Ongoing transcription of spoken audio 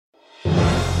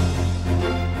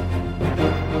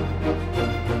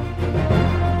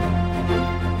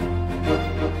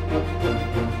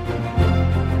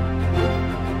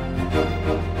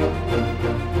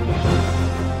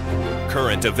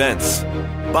current events,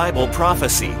 Bible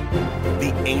prophecy,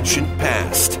 the ancient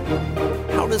past.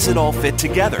 How does it all fit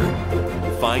together?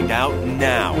 Find out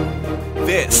now.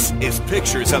 This is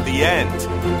Pictures of the End.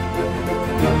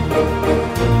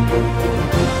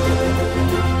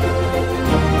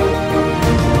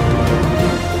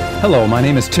 Hello, my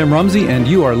name is Tim Rumsey, and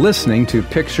you are listening to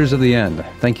Pictures of the End.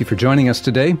 Thank you for joining us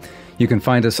today. You can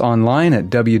find us online at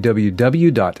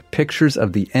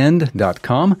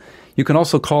www.picturesoftheend.com. You can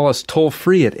also call us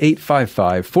toll-free at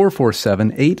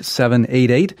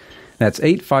 855-447-8788. That's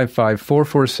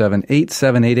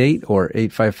 855-447-8788 or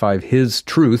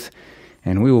 855-HIS-TRUTH.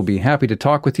 And we will be happy to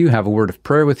talk with you, have a word of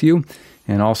prayer with you,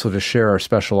 and also to share our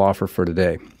special offer for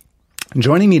today.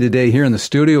 Joining me today here in the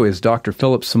studio is Dr.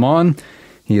 Philip Samaan.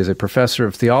 He is a professor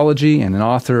of theology and an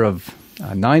author of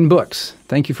 9 books.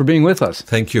 Thank you for being with us.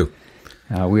 Thank you.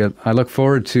 I look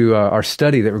forward to our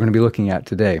study that we're going to be looking at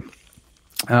today.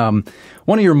 One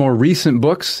of your more recent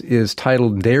books is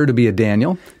titled Dare to be a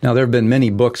Daniel. Now, there have been many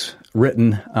books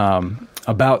written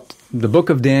about the book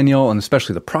of Daniel and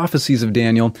especially the prophecies of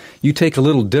Daniel. You take a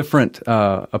little different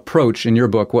approach in your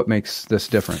book. What makes this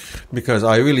different? Because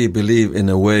I really believe in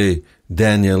a way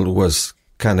Daniel was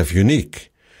kind of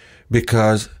unique,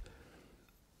 because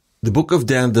the book of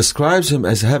Daniel describes him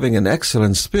as having an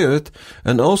excellent spirit,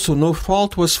 and also no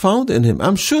fault was found in him.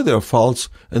 I'm sure there are faults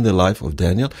in the life of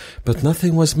Daniel, but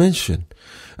nothing was mentioned.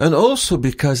 And also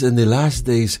because in the last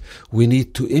days we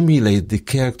need to emulate the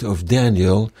character of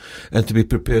Daniel and to be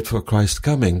prepared for Christ's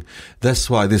coming. That's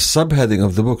why the subheading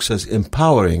of the book says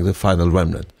empowering the final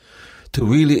remnant, to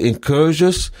really encourage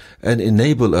us and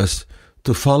enable us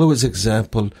to follow his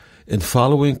example in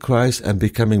following Christ and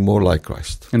becoming more like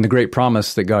Christ. And the great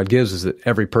promise that God gives is that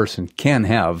every person can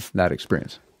have that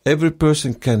experience. Every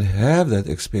person can have that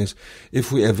experience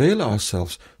if we avail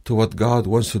ourselves to what God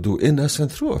wants to do in us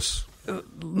and through us.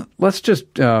 Let's just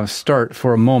start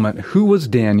for a moment. Who was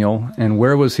Daniel and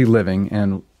where was he living,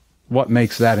 and what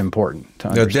makes that important to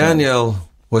understand? Now, Daniel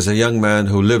was a young man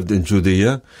who lived in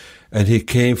Judea, and he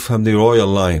came from the royal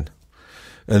line.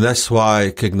 And that's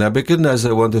why King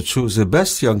Nebuchadnezzar wanted to choose the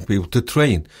best young people to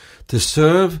train, to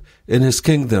serve in his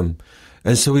kingdom.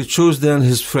 And so he chose then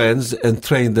his friends and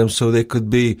trained them so they could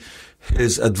be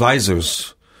his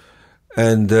advisors.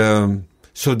 And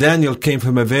so Daniel came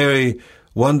from a very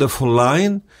wonderful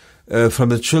line from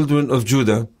the children of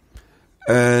Judah.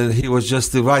 And he was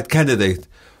just the right candidate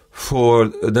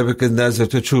for Nebuchadnezzar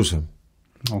to choose him.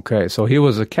 Okay, so he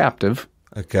was a captive.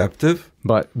 A captive.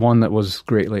 But one that was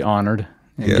greatly honored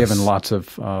and given lots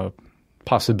of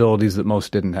possibilities that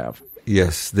most didn't have.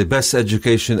 Yes, the best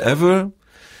education ever,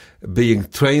 being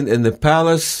trained in the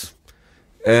palace,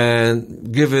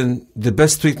 and given the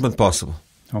best treatment possible.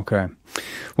 Okay.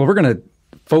 Well, we're going to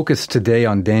focus today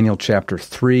on Daniel chapter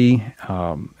 3.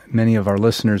 Many of our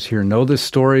listeners here know this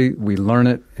story. We learn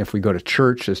it if we go to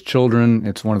church as children.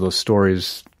 It's one of those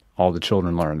stories all the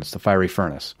children learn. It's the fiery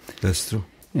furnace. That's true.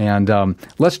 And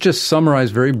let's just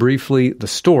summarize very briefly the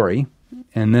story,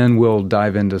 and then we'll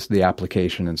dive into the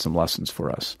application and some lessons for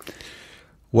us.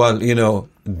 Well, you know,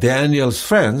 Daniel's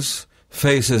friends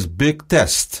faces big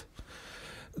test.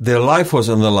 Their life was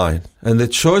on the line, and the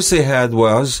choice they had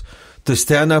was to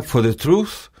stand up for the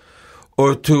truth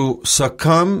or to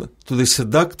succumb to the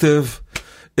seductive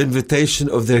invitation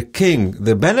of their king,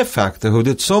 the benefactor who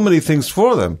did so many things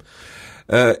for them.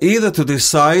 Either to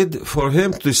decide for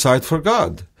him, to decide for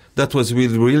God. That was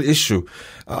really the real issue.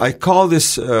 I call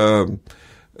this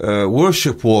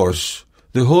worship wars.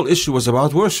 The whole issue was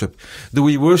about worship. Do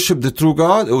we worship the true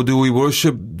God, or do we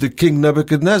worship the King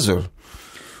Nebuchadnezzar?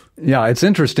 Yeah, it's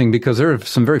interesting because there are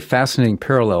some very fascinating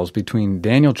parallels between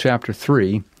Daniel chapter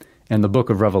 3 and the book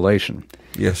of Revelation.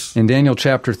 Yes. In Daniel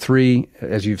chapter 3,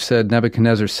 as you've said,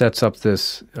 Nebuchadnezzar sets up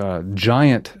this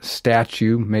giant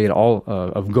statue made all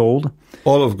of gold.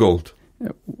 All of gold.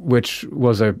 Which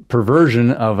was a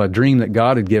perversion of a dream that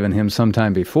God had given him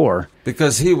sometime before.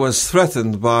 Because he was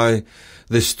threatened by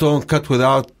the stone cut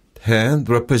without hand,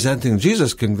 representing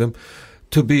Jesus' kingdom,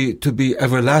 to be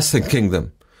everlasting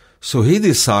kingdom. So he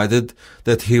decided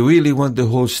that he really wanted the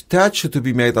whole statue to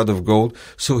be made out of gold,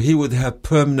 so he would have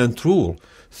permanent rule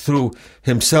through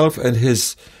himself and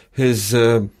his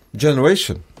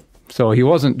generation. So he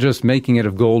wasn't just making it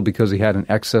of gold because he had an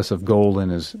excess of gold in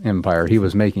his empire. He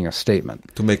was making a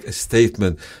statement. To make a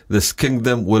statement, this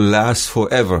kingdom will last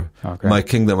forever, my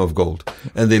kingdom of gold.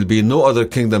 And there'll be no other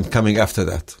kingdom coming after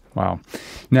that. Wow.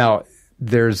 Now,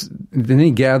 then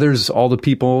he gathers all the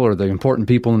people or the important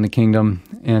people in the kingdom,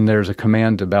 and there's a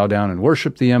command to bow down and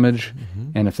worship the image.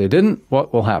 Mm-hmm. And if they didn't,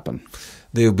 what will happen?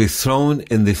 They will be thrown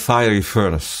in the fiery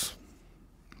furnace.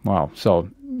 Wow. So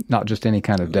not just any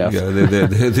kind of death. Yeah,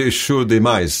 they sure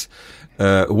demise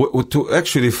to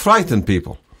actually frighten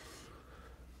people.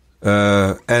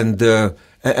 And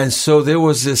so there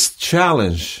was this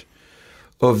challenge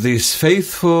of these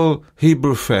faithful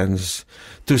Hebrew friends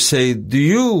to say, do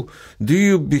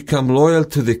you become loyal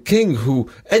to the king who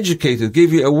educated,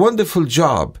 gave you a wonderful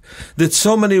job, did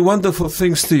so many wonderful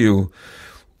things to you?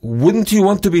 Wouldn't you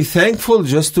want to be thankful,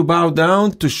 just to bow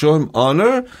down, to show him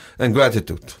honor and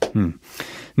gratitude?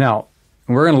 Now,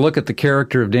 we're going to look at the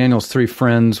character of Daniel's three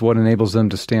friends, what enables them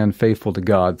to stand faithful to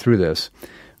God through this.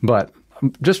 But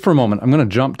just for a moment, I'm going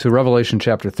to jump to Revelation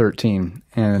chapter 13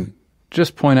 and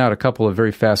just point out a couple of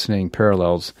very fascinating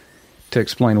parallels to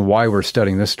explain why we're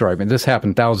studying this story. I mean, this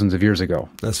happened thousands of years ago.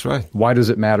 That's right. Why does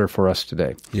it matter for us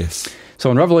today? Yes. So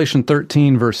in Revelation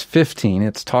 13, verse 15,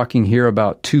 it's talking here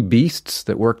about two beasts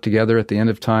that work together at the end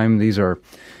of time. These are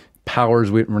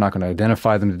powers. We're not going to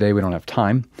identify them today. We don't have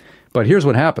time. But here's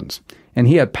what happens. And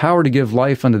he had power to give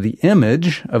life unto the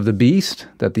image of the beast,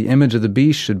 that the image of the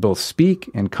beast should both speak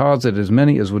and cause that as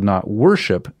many as would not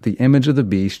worship the image of the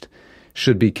beast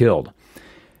should be killed.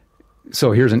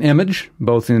 So here's an image,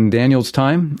 both in Daniel's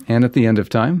time and at the end of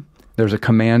time. There's a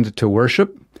command to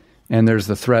worship, and there's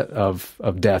the threat of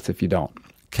death if you don't.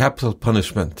 Capital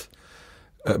punishment.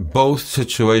 Both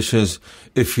situations,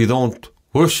 if you don't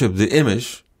worship the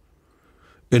image,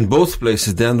 in both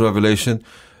places, then Revelation,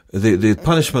 the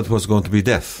punishment was going to be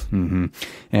death. Mm-hmm.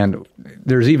 And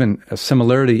there's even a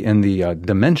similarity in the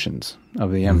dimensions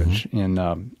of the image.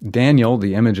 In Daniel,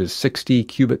 the image is 60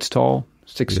 cubits tall,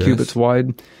 6 cubits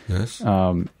wide. Yes.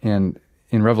 And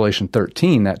in Revelation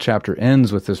 13, that chapter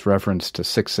ends with this reference to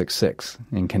 666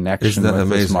 in connection with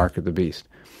this mark of the beast.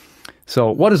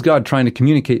 So what is God trying to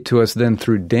communicate to us then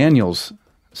through Daniel's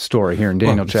story here in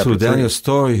Daniel chapter 3? Through Daniel's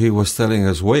story, he was telling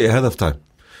us way ahead of time.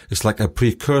 It's like a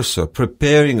precursor,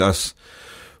 preparing us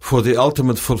for the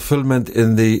ultimate fulfillment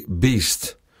in the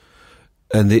beast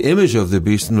and the image of the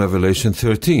beast in Revelation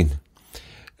 13,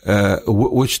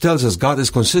 which tells us God is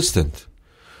consistent.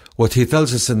 What he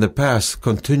tells us in the past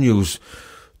continues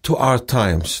to our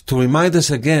times, to remind us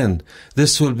again,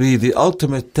 this will be the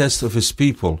ultimate test of his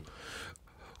people.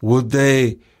 Would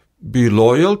they be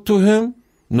loyal to him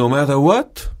no matter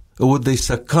what? Or would they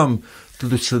succumb to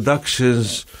the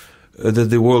seductions that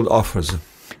the world offers them?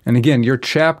 And again, your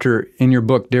chapter in your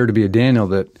book, Dare to be a Daniel,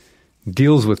 that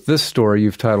deals with this story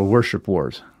you've titled Worship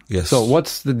Wars. Yes. So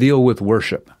what's the deal with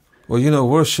worship? Well,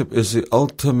 worship is the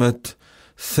ultimate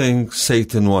thing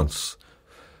Satan wants.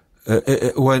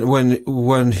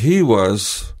 When he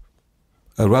was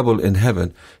a rebel in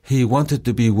heaven, he wanted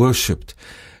to be worshipped.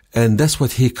 And that's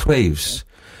what he craves.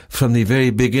 From the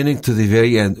very beginning to the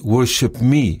very end, worship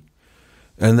me.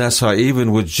 And that's why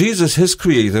even with Jesus, his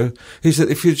creator, he said,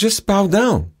 if you just bow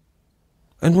down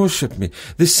and worship me.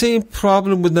 The same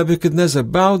problem with Nebuchadnezzar,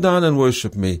 bow down and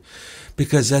worship me.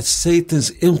 Because that's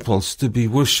Satan's impulse to be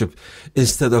worshipped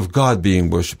instead of God being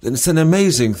worshipped. And it's an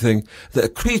amazing thing that a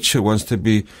creature wants to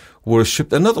be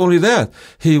worshipped. And not only that,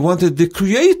 he wanted the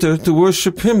creator to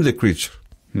worship him, the creature.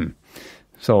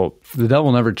 So the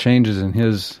devil never changes in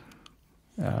his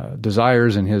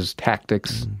desires and his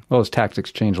tactics. Well, his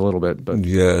tactics change a little bit, but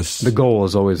yes, the goal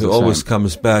is always the same. He always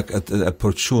comes back at an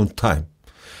opportune time.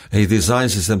 He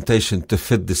designs his temptation to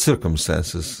fit the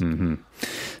circumstances. Mm-hmm.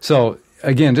 So,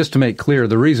 again, just to make clear,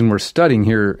 the reason we're studying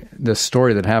here this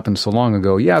story that happened so long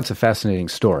ago, it's a fascinating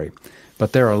story,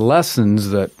 but there are lessons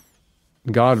that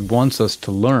God wants us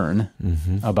to learn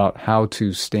about how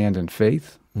to stand in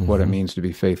faith, what it means to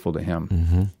be faithful to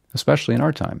him, especially in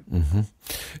our time.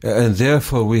 And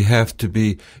therefore we have to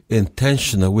be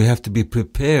intentional. We have to be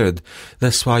prepared.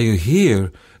 That's why you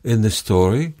hear in the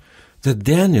story that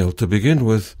Daniel, to begin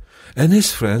with, and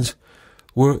his friends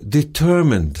were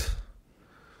determined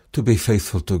to be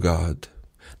faithful to God,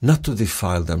 not to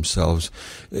defile themselves.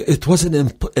 It wasn't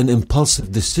an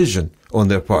impulsive decision on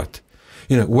their part.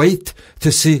 Wait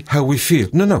to see how we feel.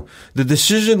 No. The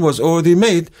decision was already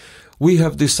made. We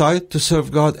have decided to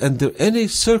serve God under any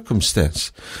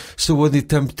circumstance. So when the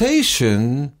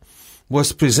temptation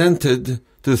was presented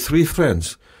to the three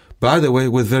friends, by the way,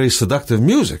 with very seductive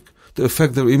music to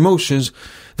affect their emotions,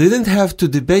 they didn't have to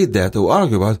debate that or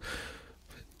argue about it.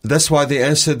 That's why they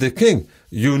answered the king,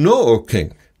 "You know, O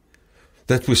king,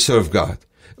 that we serve God.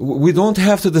 We don't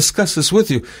have to discuss this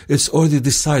with you. It's already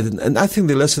decided." And I think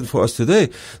the lesson for us today,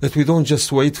 that we don't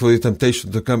just wait for the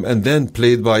temptation to come and then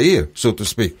play it by ear, so to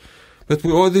speak. But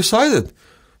we already decided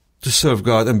to serve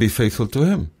God and be faithful to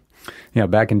him. Yeah,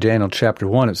 back in Daniel chapter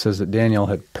 1, it says that Daniel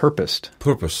had purposed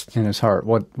in his heart.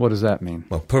 What does that mean?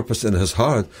 Well, purpose in his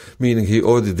heart, meaning he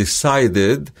already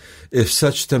decided if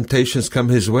such temptations come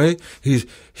his way,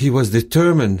 he was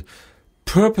determined.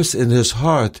 Purpose in his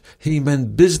heart, he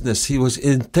meant business. He was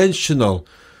intentional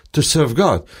to serve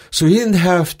God. So he didn't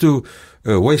have to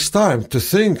waste time to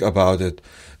think about it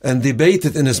and debate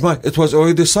it in his mind. It was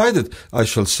already decided. I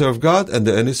shall serve God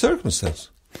under any circumstance.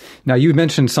 Now, you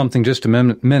mentioned something just a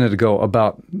minute ago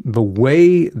about the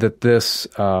way that this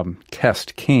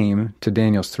test came to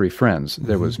Daniel's three friends.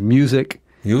 There was music.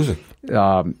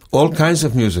 All kinds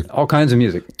of music. All kinds of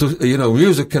music.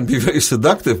 Music can be very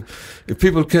seductive.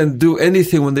 People can do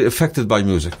anything when they're affected by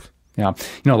music. Yeah.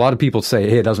 A lot of people say,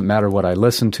 hey, it doesn't matter what I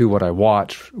listen to, what I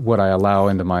watch, what I allow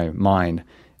into my mind.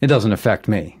 It doesn't affect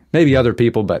me. Maybe other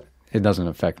people, but it doesn't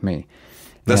affect me.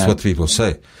 That's what people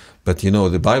say. But,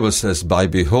 the Bible says, by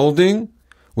beholding,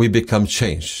 we become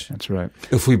changed. That's right.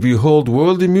 If we behold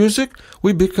worldly music,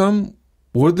 we become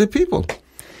worldly people.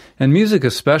 And music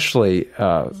especially,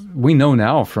 we know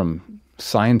now from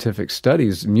scientific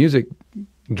studies, music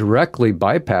directly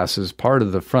bypasses part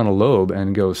of the frontal lobe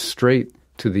and goes straight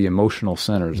to the emotional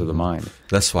centers of the mind.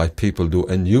 That's why people do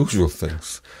unusual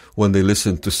things when they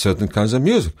listen to certain kinds of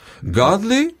music.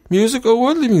 Godly music or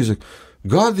worldly music.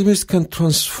 Godly music can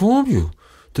transform you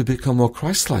to become more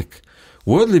Christ-like.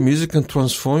 Worldly music can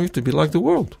transform you to be like the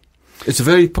world. It's a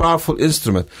very powerful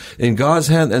instrument in God's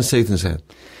hand and Satan's hand.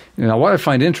 Now, what I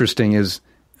find interesting is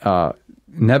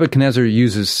Nebuchadnezzar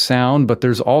uses sound, but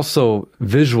there's also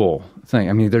visual thing.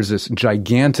 I mean, there's this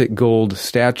gigantic gold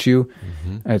statue.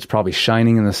 Mm-hmm. It's probably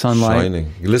shining in the sunlight.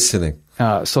 Shining, glistening.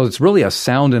 So it's really a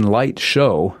sound and light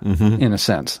show, in a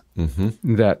sense,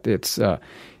 that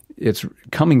it's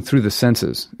coming through the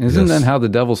senses. Isn't that how the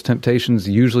devil's temptations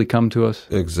usually come to us?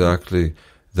 Exactly.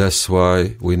 That's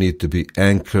why we need to be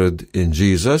anchored in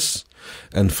Jesus.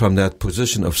 And from that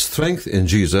position of strength in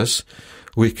Jesus,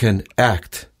 we can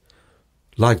act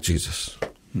like Jesus.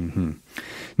 Mm-hmm.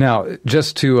 Now,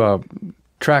 just to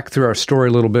track through our story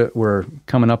a little bit, we're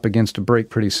coming up against a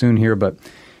break pretty soon here, but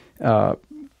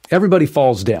everybody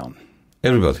falls down.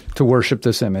 Everybody. To worship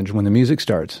this image when the music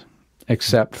starts,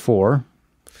 except for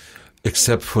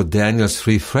Daniel's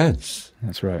three friends.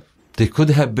 That's right. They could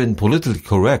have been politically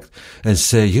correct and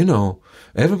say,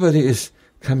 everybody is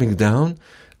coming down.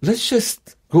 Let's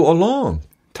just go along.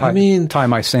 Tie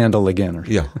my sandal again.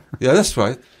 Yeah, that's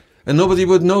right. And nobody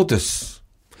would notice.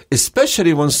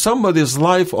 Especially when somebody's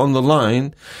life on the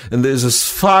line and there's this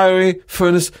fiery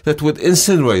furnace that would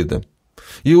incinerate them.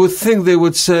 You would think they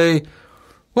would say,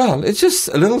 well, it's just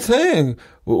a little thing.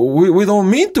 We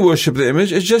don't mean to worship the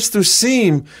image. It's just to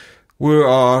seem we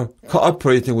are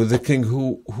cooperating with the king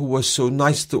who was so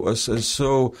nice to us and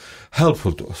so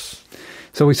helpful to us.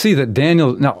 So we see that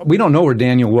Daniel, now we don't know where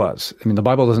Daniel was. I mean, the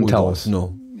Bible doesn't tell us.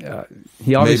 No.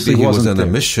 He obviously Maybe he was wasn't on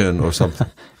a mission or something.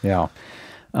 Yeah.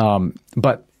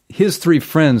 But his three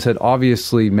friends had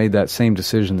obviously made that same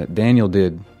decision that Daniel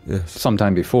did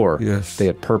sometime before. Yes. They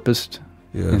had purposed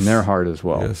in their heart as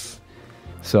well. Yes.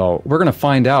 So we're going to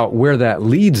find out where that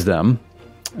leads them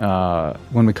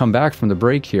when we come back from the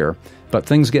break here. But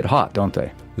things get hot, don't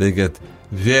they? They get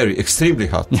extremely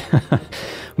hot.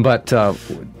 But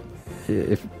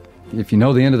if you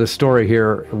know the end of the story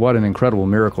here, what an incredible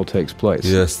miracle takes place.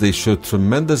 Yes, they showed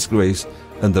tremendous grace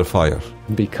under fire.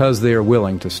 Because they are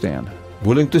willing to stand.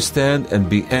 Willing to stand and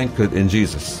be anchored in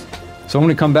Jesus. So when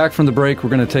we come back from the break, we're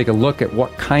going to take a look at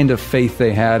what kind of faith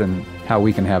they had and how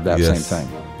we can have that same thing.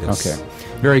 Yes. Okay.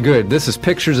 Very good. This is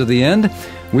Pictures of the End.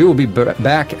 We will be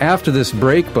back after this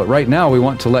break, but right now we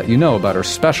want to let you know about our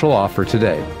special offer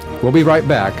today. We'll be right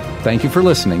back. Thank you for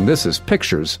listening. This is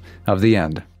Pictures of the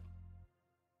End.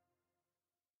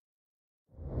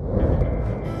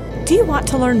 Do you want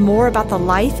to learn more about the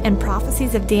life and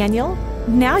prophecies of Daniel?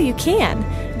 Now you can.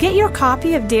 Get your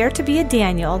copy of Dare to be a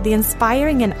Daniel, the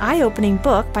inspiring and eye-opening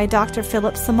book by Dr.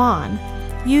 Philip Samaan.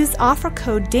 Use offer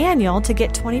code DANIEL to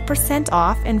get 20%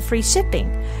 off and free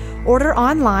shipping. Order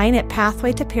online at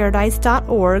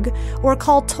pathwaytoparadise.org or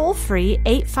call toll-free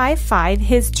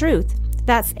 855-HIS-TRUTH.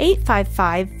 That's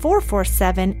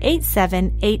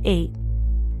 855-447-8788.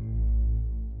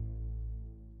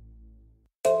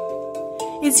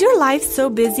 Is your life so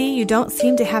busy you don't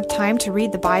seem to have time to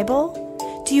read the Bible?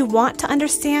 Do you want to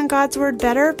understand God's Word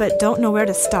better but don't know where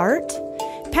to start?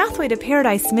 Pathway to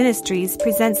Paradise Ministries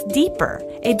presents Deeper,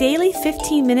 a daily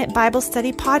 15-minute Bible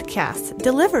study podcast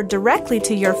delivered directly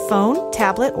to your phone,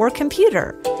 tablet, or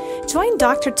computer. Join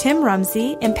Dr. Tim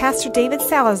Rumsey and Pastor David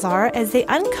Salazar as they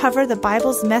uncover the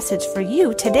Bible's message for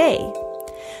you today.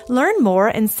 Learn more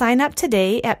and sign up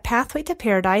today at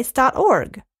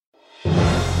pathwaytoparadise.org.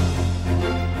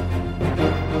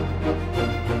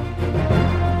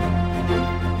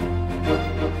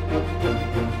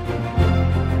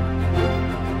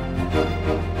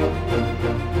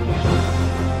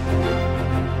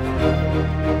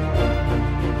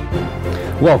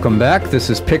 Welcome back. This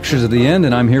is Pictures of the End,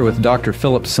 and I'm here with Dr.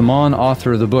 Philip Samaan,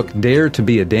 author of the book Dare to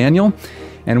be a Daniel.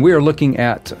 And we are looking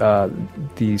at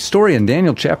the story in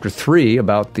Daniel chapter 3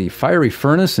 about the fiery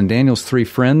furnace and Daniel's three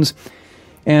friends.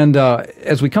 And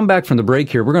as we come back from the break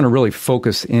here, we're going to really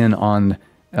focus in on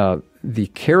the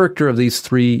character of these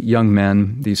three young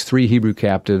men, these three Hebrew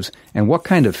captives, and what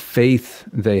kind of faith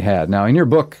they had. Now, in your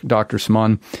book, Dr.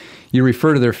 Samaan, you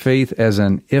refer to their faith as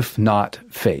an if-not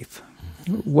faith.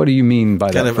 What do you mean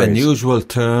by that Kind of phrase? unusual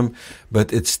term,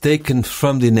 but it's taken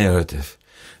from the narrative.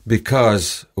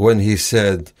 Because when he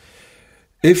said,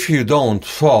 if you don't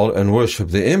fall and worship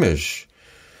the image,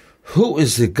 who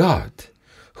is the God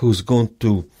who's going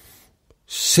to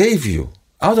save you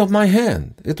out of my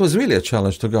hand? It was really a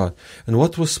challenge to God. And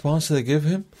what response did they give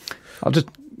him? I'll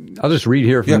just read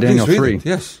here from Daniel please 3. read it,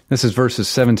 yes. This is verses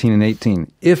 17 and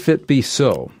 18. If it be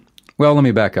so. Well, let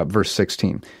me back up. Verse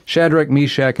 16. Shadrach,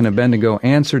 Meshach, and Abednego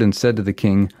answered and said to the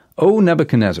king, O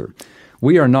Nebuchadnezzar,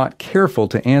 we are not careful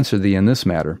to answer thee in this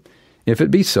matter. If it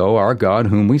be so, our God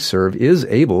whom we serve is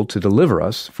able to deliver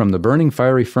us from the burning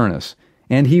fiery furnace,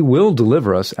 and he will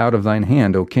deliver us out of thine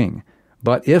hand, O king.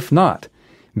 But if not,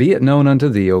 be it known unto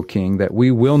thee, O king, that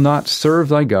we will not serve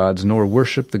thy gods, nor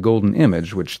worship the golden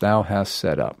image which thou hast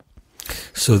set up.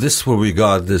 So this is where we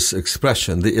got this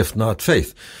expression, the if not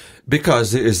faith.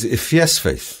 Because there is the if yes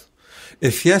faith.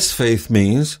 If yes faith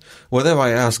means whatever I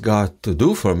ask God to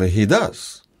do for me, he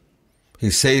does.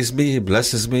 He saves me, he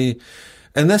blesses me,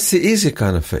 and that's the easy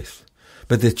kind of faith.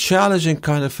 But the challenging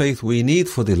kind of faith we need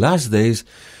for the last days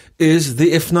is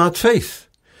the if not faith.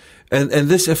 And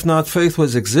this if not faith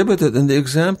was exhibited in the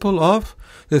example of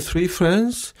the three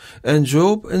friends and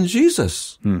Job and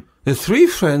Jesus. The three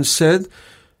friends said,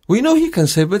 we know he can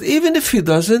save, but even if he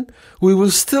doesn't, we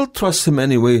will still trust him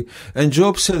anyway. And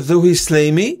Job said, though he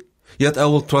slay me, yet I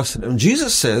will trust him. And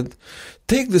Jesus said,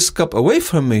 take this cup away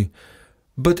from me,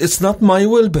 but it's not my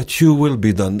will, but your will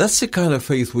be done. That's the kind of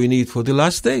faith we need for the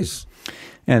last days.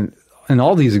 And in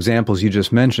all these examples you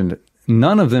just mentioned,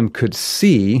 none of them could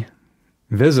see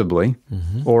visibly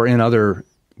or in other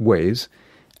ways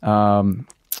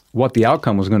what the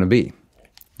outcome was going to be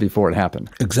before it happened.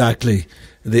 Exactly.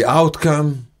 The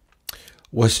outcome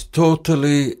was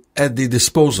totally at the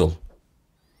disposal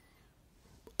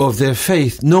of their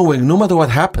faith, knowing no matter what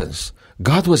happens,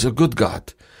 God was a good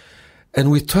God. And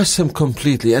we trust him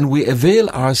completely, and we avail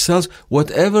ourselves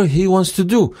whatever he wants to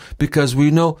do, because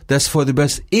we know that's for the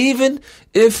best, even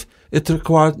if it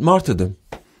required martyrdom.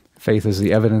 Faith is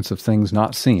the evidence of things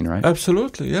not seen, right?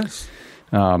 Absolutely, yes.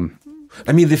 I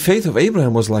mean, the faith of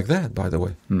Abraham was like that, by the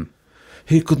way.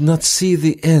 He could not see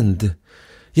the end,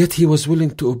 yet he was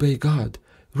willing to obey God,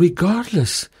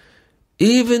 regardless,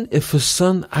 even if his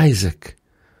son Isaac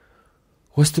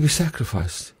was to be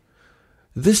sacrificed.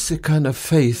 This is the kind of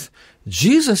faith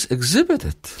Jesus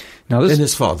exhibited in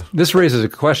his Father. This raises a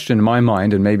question in my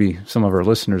mind, and maybe some of our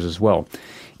listeners as well.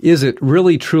 Is it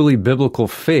really truly biblical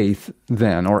faith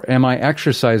then, or am I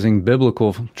exercising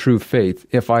biblical true faith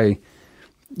if I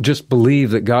just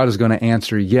believe that God is going to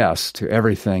answer yes to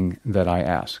everything that I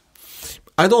ask?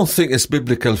 I don't think it's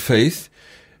biblical faith.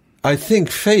 I think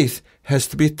faith has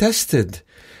to be tested.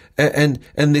 And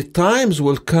the times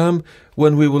will come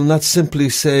when we will not simply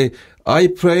say, I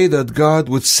pray that God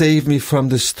would save me from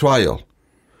this trial,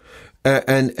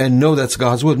 and know that's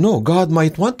God's will. No, God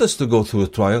might want us to go through a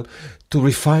trial to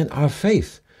refine our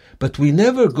faith. But we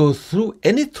never go through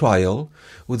any trial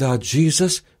without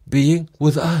Jesus being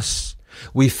with us.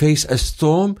 We face a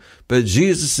storm, but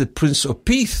Jesus is the Prince of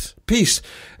Peace,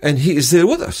 and he is there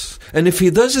with us. And if he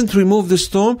doesn't remove the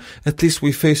storm, at least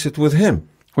we face it with him.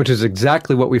 Which is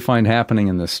exactly what we find happening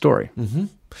in this story.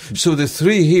 So the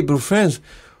three Hebrew friends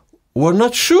were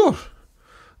not sure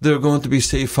they're going to be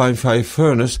saved from fiery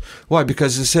furnace. Why?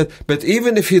 Because they said, but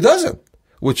even if he doesn't,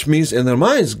 which means in their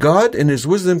minds, God in his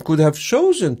wisdom could have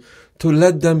chosen to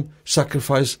let them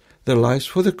sacrifice their lives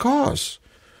for the cause.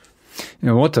 You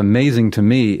know, what's amazing to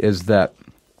me is that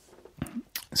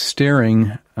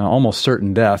staring almost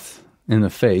certain death in the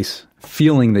face,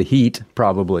 feeling the heat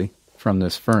probably from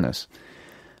this furnace,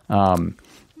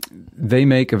 they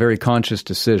make a very conscious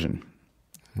decision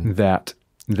that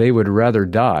they would rather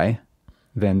die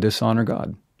than dishonor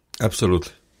God.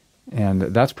 Absolutely. And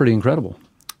that's pretty incredible.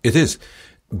 It is,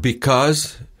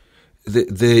 because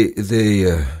they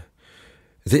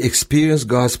experience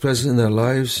God's presence in their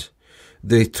lives.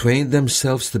 They trained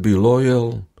themselves to be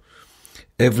loyal.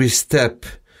 Every step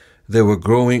they were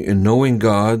growing in knowing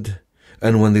God.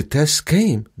 And when the test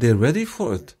came, they're ready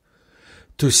for it.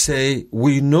 To say,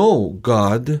 we know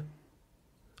God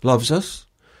loves us.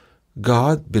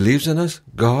 God believes in us.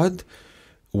 God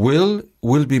will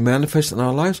be manifest in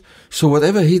our lives. So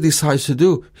whatever he decides to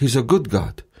do, he's a good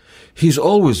God. He's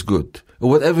always good.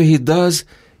 Whatever he does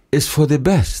is for the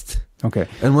best. Okay.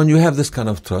 And when you have this kind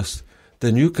of trust,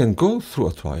 then you can go through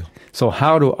a trial. So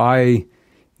how do I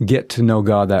get to know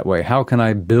God that way? How can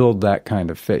I build that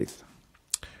kind of faith?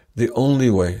 The only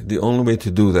way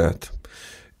to do that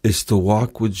is to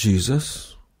walk with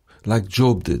Jesus like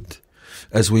Job did.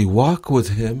 As we walk with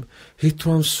him, he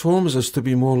transforms us to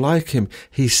be more like him.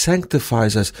 He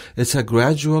sanctifies us. It's a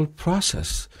gradual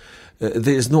process.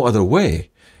 There is no other way.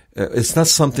 It's not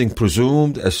something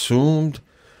presumed, assumed.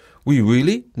 We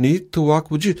really need to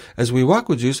walk with Jesus. As we walk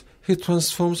with Jesus, he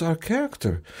transforms our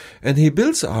character and he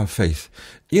builds our faith.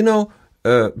 You know,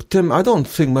 Tim, I don't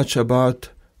think much about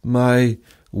my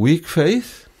weak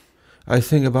faith. I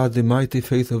think about the mighty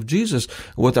faith of Jesus.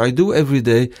 What I do every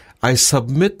day, I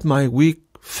submit my weak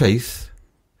faith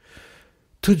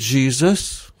to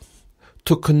Jesus,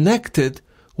 to connect it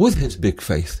with his big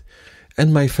faith.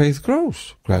 And my faith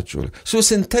grows gradually. So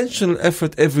it's intentional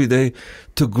effort every day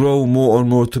to grow more and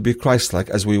more, to be Christ-like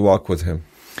as we walk with him.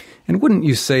 And wouldn't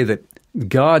you say that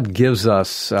God gives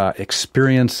us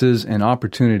experiences and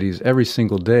opportunities every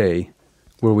single day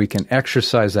where we can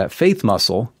exercise that faith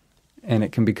muscle and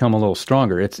it can become a little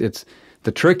stronger? It's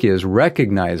the trick is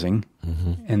recognizing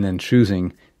and then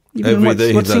choosing even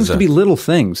what seems to be little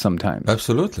things sometimes.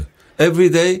 Absolutely. Every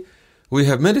day we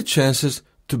have many chances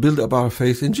to build up our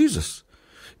faith in Jesus.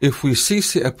 If we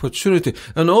seize the opportunity,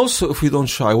 and also if we don't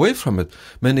shy away from it.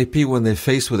 Many people, when they're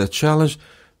faced with a challenge,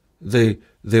 they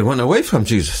run away from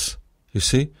Jesus, you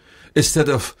see, instead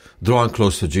of drawing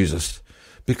close to Jesus.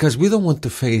 Because we don't want to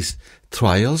face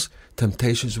trials,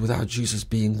 temptations without Jesus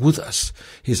being with us.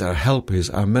 He's our helper, he's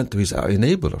our mentor, he's our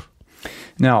enabler.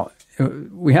 Now,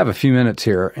 we have a few minutes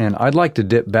here, and I'd like to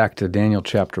dip back to Daniel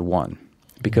chapter 1.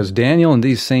 Because Daniel and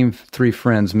these same three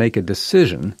friends make a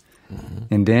decision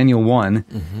in Daniel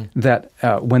 1 that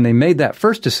when they made that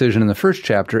first decision in the first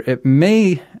chapter,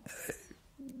 we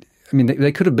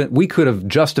could have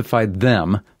justified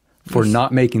them for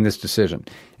not making this decision.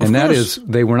 And that is,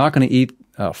 they were not going to eat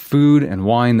food and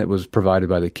wine that was provided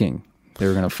by the king. They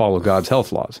were going to follow God's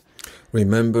health laws.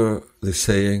 Remember the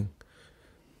saying,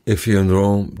 if you're in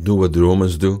Rome, do what the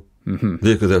Romans do?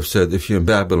 They could have said, if you're in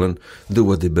Babylon, do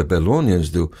what the Babylonians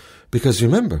do. Because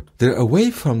remember, they're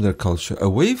away from their culture,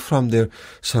 away from their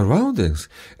surroundings.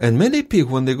 And many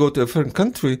people, when they go to a foreign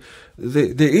country,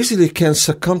 they easily can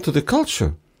succumb to the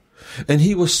culture. And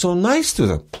he was so nice to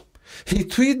them. He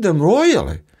treated them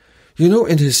royally. You know,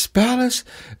 in his palace,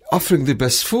 offering the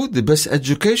best food, the best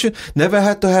education, never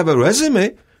had to have a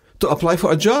resume to apply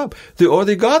for a job. They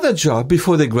already got a job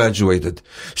before they graduated.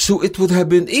 So it would have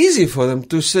been easy for them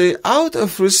to say, out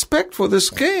of respect for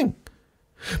this king.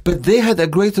 But they had a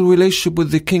greater relationship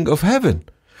with the King of Heaven.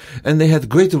 And they had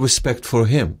greater respect for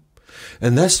him.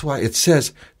 And that's why it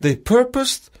says they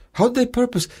purposed. How did they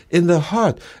purpose? In the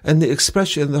heart. And the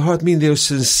expression in the heart means they're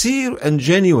sincere and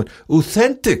genuine,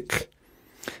 authentic.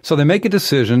 So they make a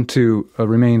decision to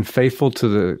remain faithful to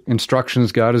the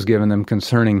instructions God has given them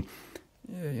concerning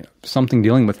something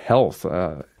dealing with health,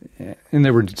 and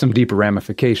there were some deeper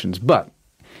ramifications. But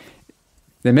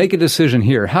they make a decision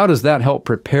here. How does that help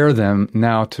prepare them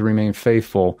now to remain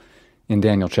faithful in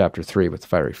Daniel chapter 3 with the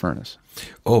fiery furnace?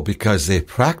 Oh, because they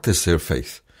practice their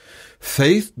faith.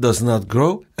 Faith does not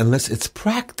grow unless it's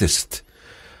practiced.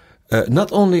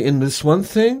 Not only in this one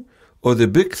thing, or the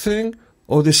big thing,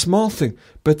 or the small thing,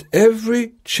 but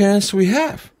every chance we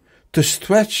have to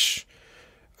stretch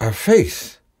our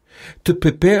faith, to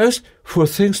prepare us for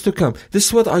things to come. This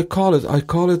is what I call it. I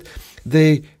call it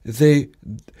they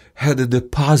had a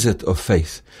deposit of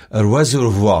faith, a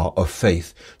reservoir of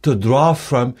faith to draw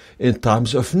from in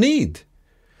times of need.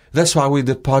 That's why we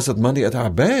deposit money at our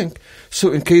bank.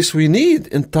 So in case we need,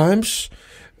 in times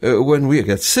when we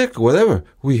get sick, whatever,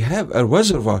 we have a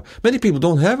reservoir. Many people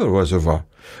don't have a reservoir.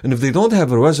 And if they don't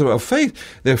have a reservoir of faith,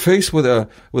 they're faced with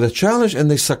a challenge and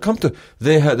they succumb to.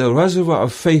 They had a reservoir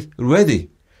of faith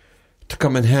ready to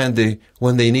come in handy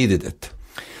when they needed it.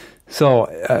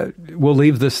 So we'll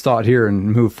leave this thought here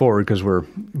and move forward because we're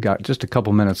got just a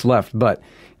couple minutes left. But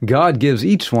God gives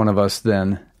each one of us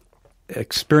then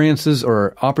experiences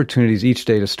or opportunities each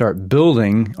day to start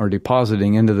building or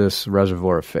depositing into this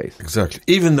reservoir of faith. Exactly.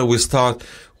 Even though we start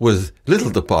with little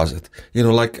deposit,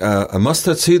 like a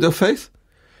mustard seed of faith,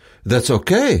 that's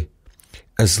okay.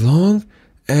 As long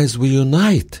as we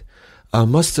unite our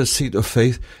mustard seed of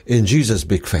faith in Jesus'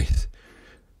 big faith.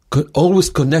 Always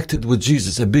connected with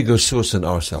Jesus, a bigger source than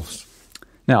ourselves.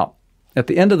 Now, at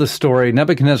the end of the story,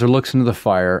 Nebuchadnezzar looks into the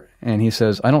fire and he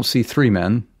says, I don't see 3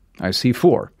 men, I see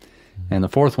 4. and the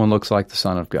fourth one looks like the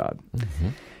Son of God.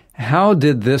 How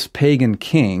did this pagan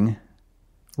king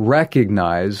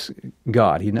recognize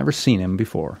God? He'd never seen him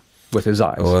before with his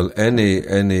eyes. Well, any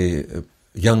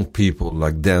young people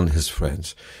like Dan, his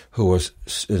friends, who was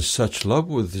in such love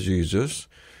with Jesus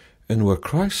and were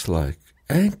Christ-like,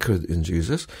 anchored in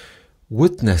Jesus,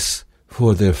 witness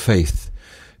for their faith.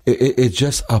 It's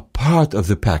just a part of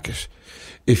the package.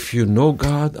 If you know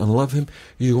God and love Him,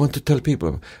 you want to tell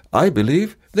people. I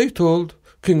believe they told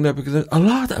King Nebuchadnezzar a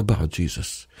lot about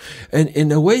Jesus. And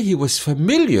in a way, he was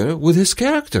familiar with his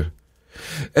character.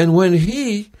 And when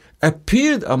he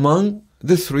appeared among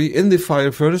the three in the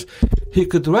fire furnace, he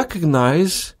could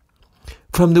recognize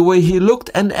from the way he looked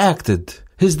and acted,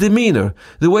 his demeanor,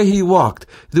 the way he walked,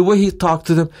 the way he talked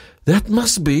to them, that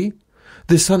must be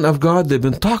the Son of God they've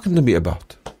been talking to me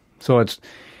about. So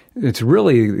it's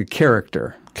really the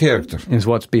character. Character. Is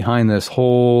what's behind this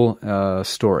whole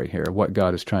story here, what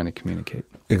God is trying to communicate.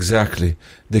 Exactly.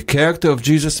 The character of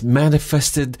Jesus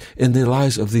manifested in the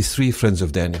lives of these three friends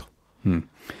of Daniel.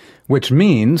 Which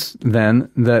means, then,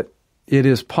 that it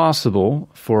is possible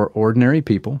for ordinary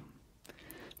people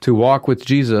to walk with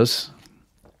Jesus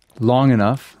long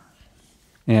enough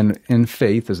and in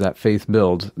faith, as that faith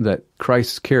builds, that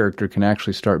Christ's character can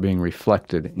actually start being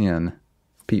reflected in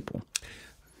people.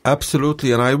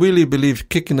 Absolutely, and I really believe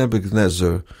King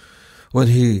Nebuchadnezzar, when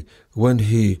he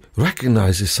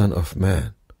recognized the Son of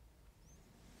Man,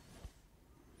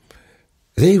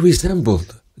 they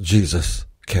resembled Jesus'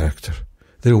 character.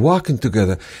 They're walking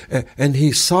together, and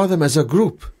he saw them as a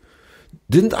group.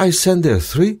 Didn't I send there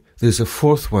three? There's a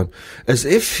fourth one. As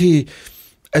if he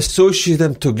associated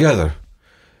them together,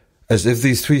 as if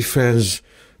these three friends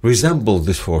resembled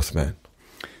this fourth man.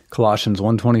 Colossians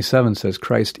 1:27 says,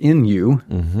 Christ in you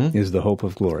is the hope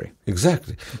of glory.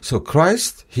 Exactly. So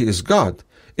Christ, He is God.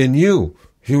 In you,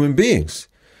 human beings.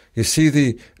 You see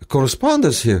the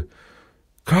correspondence here.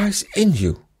 Christ in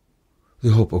you,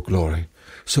 the hope of glory.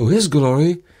 So His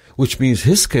glory, which means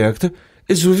His character,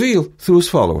 is revealed through His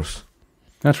followers.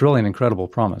 That's really an incredible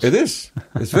promise. It is.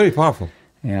 It's very powerful.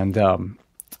 And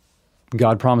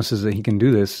God promises that He can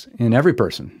do this in every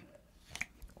person.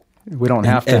 We don't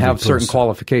have to have certain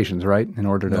qualifications, right, in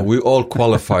order to... No, we all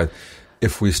qualify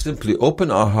if we simply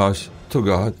open our hearts to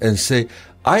God and say,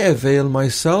 I avail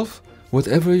myself,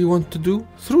 whatever you want to do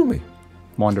through me.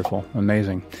 Wonderful.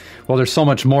 Amazing. Well, there's so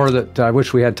much more that I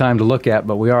wish we had time to look at,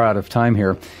 but we are out of time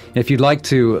here. If you'd like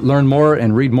to learn more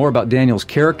and read more about Daniel's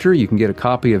character, you can get a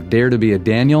copy of Dare to be a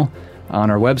Daniel on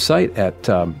our website at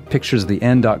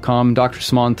picturesoftheend.com. Dr.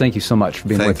 Samaan, thank you so much for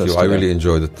being with us today. Thank you. I really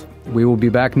enjoyed it. We will be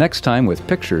back next time with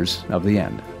Pictures of the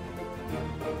End.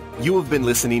 You have been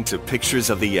listening to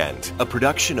Pictures of the End, a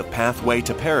production of Pathway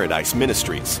to Paradise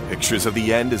Ministries. Pictures of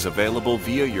the End is available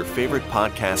via your favorite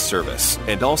podcast service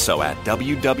and also at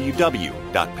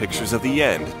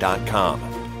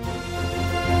www.picturesoftheend.com.